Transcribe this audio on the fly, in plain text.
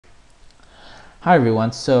Hi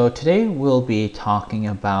everyone, so today we'll be talking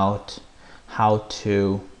about how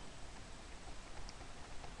to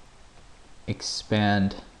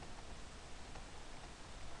expand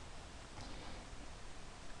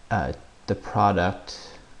the product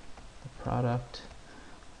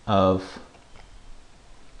of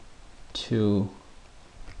two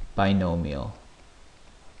binomial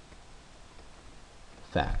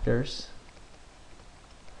factors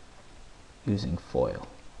using FOIL.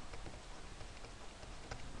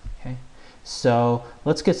 Okay, so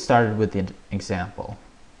let's get started with the example.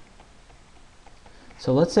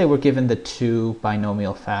 So let's say we're given the two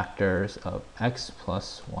binomial factors of x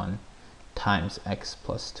plus 1 times x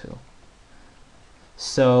plus 2.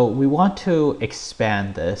 So we want to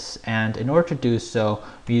expand this, and in order to do so,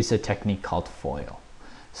 we use a technique called FOIL.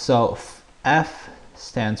 So F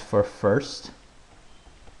stands for first,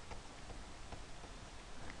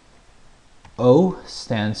 O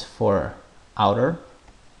stands for outer,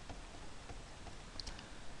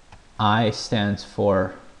 I stands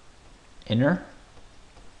for inner,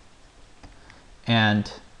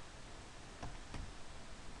 and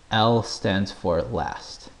L stands for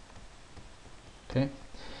last. Okay,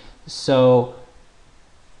 so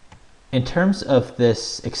in terms of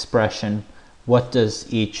this expression, what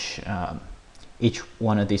does each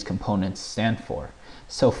one of these components stand for?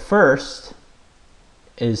 So first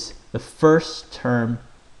is the first term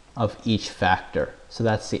of each factor. So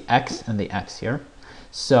that's the x and the x here.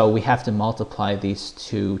 So we have to multiply these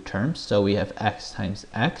two terms. So we have x times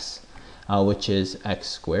x, which is x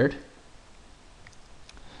squared.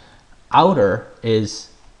 Outer is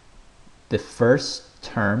the first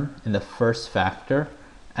term in the first factor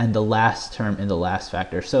and the last term in the last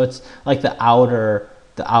factor. So it's like the outer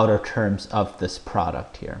terms of this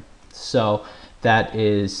product here. So that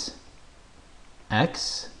is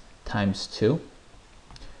x times 2,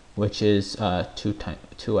 which is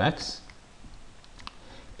 2x.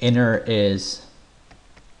 Inner is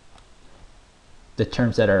the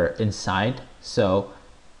terms that are inside, so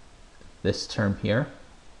this term here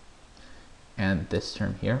and this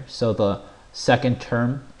term here. So the second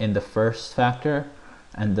term in the first factor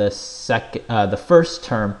and the first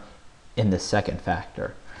term in the second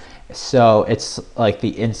factor. So it's like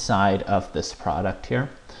the inside of this product here.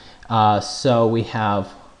 So we have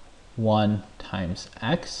 1 times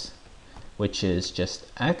x, which is just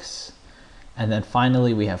x. And then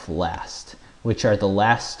finally we have last, which are the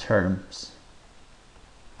last terms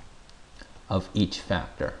of each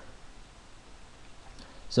factor.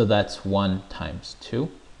 So that's 1 times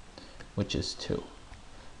 2, which is 2.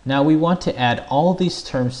 Now we want to add all these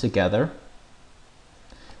terms together.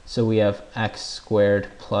 So we have x squared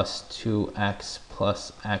plus 2x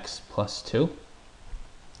plus x plus 2.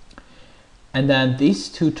 And then these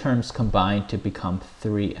two terms combine to become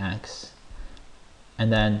 3x.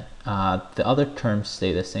 And then the other terms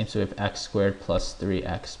stay the same. So we have x squared plus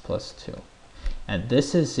 3x plus 2. And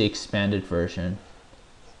this is the expanded version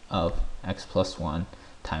of x plus 1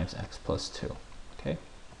 times x plus 2. Okay.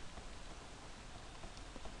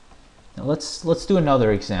 Now let's do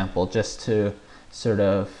another example just to sort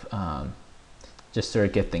of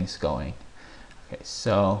get things going. Okay,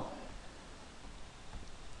 so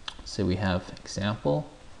we have example,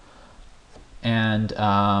 and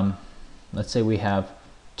let's say we have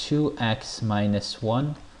 2x minus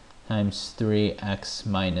 1 times 3x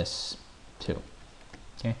minus 2.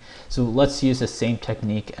 Okay, so let's use the same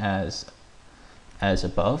technique as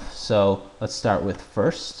above. So let's start with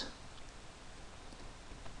first.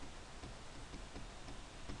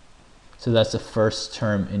 So that's the first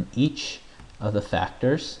term in each of the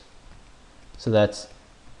factors. So that's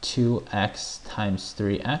 2x times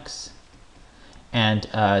 3x. And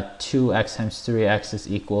 2x times 3x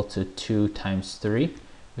is equal to 2 times 3,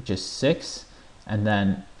 which is 6. And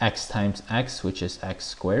then x times x, which is x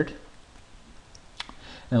squared.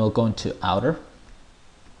 And we'll go into outer.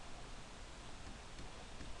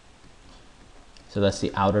 So that's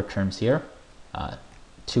the outer terms here.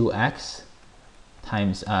 2x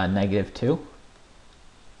times negative 2.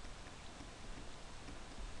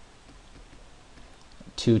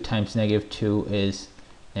 2 times negative 2 is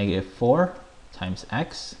negative 4 times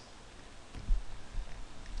x.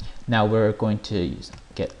 Now we're going to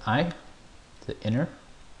get I, the inner.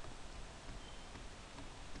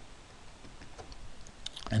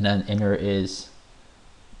 And then inner is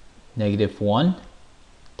negative 1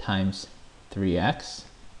 times 3x.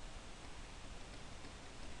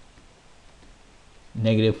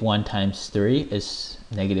 Negative 1 times 3 is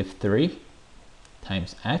negative 3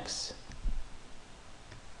 times x.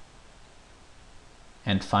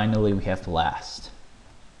 And finally we have last.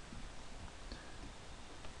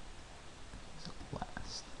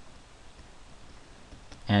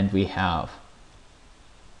 and we have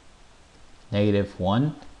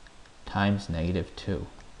 -1 times -2.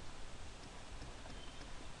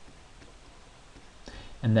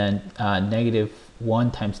 And then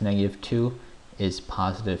 -1 times -2 is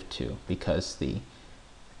 +2 because the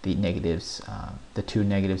negatives, the two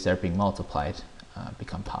negatives that are being multiplied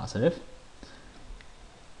become positive.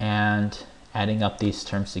 And adding up these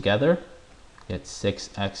terms together, it's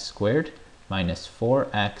 6x squared minus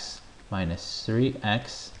 4x minus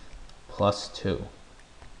 3x plus 2.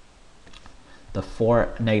 The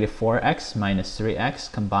 -4x minus 3x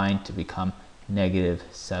combined to become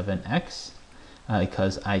 -7x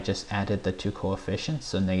because I just added the two coefficients,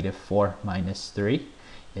 so -4 minus 3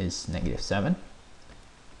 is -7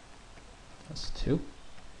 plus 2,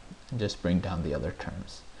 and just bring down the other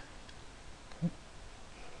terms. Okay.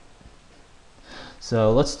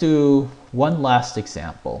 So let's do one last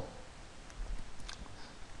example.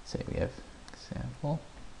 Let's say we have example.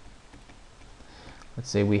 Let's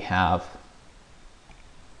say we have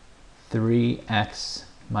 3x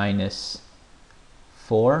minus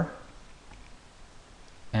 4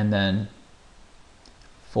 and then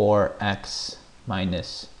 4x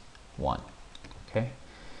minus 1. Okay,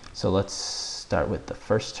 so let's start with the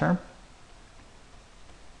first term.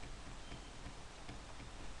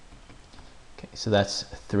 Okay, so that's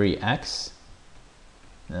 3x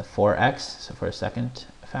and then 4x, so for a second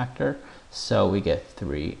factor. So we get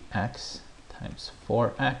 3x times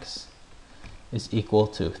 4x is equal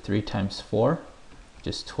to 3 times 4, which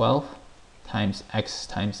is 12, times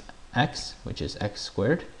x, which is x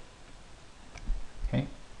squared. Okay,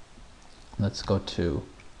 let's go to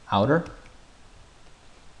outer.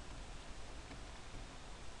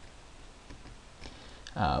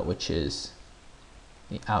 Which is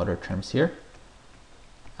the outer terms here.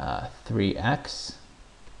 3x,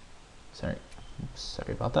 sorry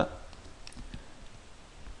about that.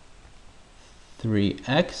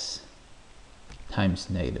 3x times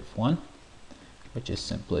 -1, which is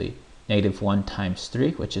simply -1 times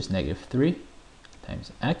 3, which is -3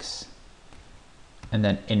 times x, and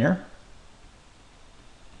then inner,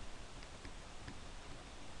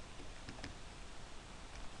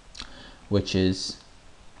 which is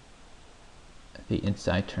the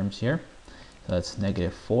inside terms here. So that's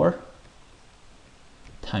 -4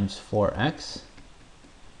 times 4x.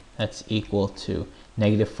 That's equal to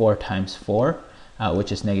 -4 times 4,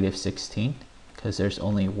 which is -16, because there's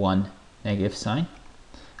only one negative sign,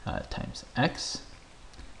 times x.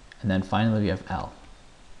 And then finally we have L,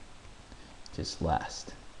 which is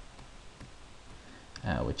last,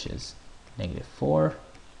 which is -4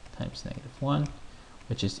 times -1,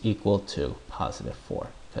 which is equal to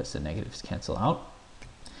 +4, because the negatives cancel out.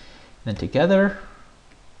 Then together,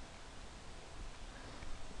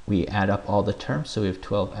 we add up all the terms, so we have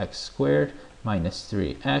 12x squared minus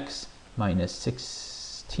 3x minus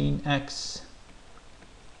 16x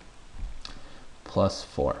plus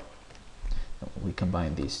 4. We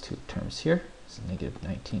combine these two terms here, so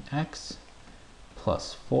 -19x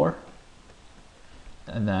plus 4,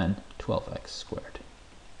 and then 12x squared.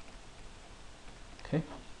 Okay,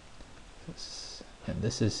 and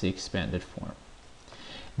this is the expanded form.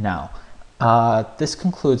 Now, this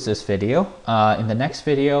concludes this video. In the next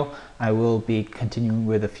video, I will be continuing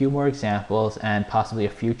with a few more examples and possibly a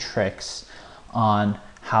few tricks on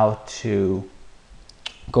how to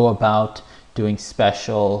go about doing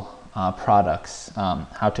special products,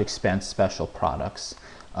 how to expand special products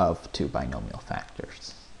of two binomial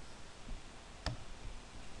factors.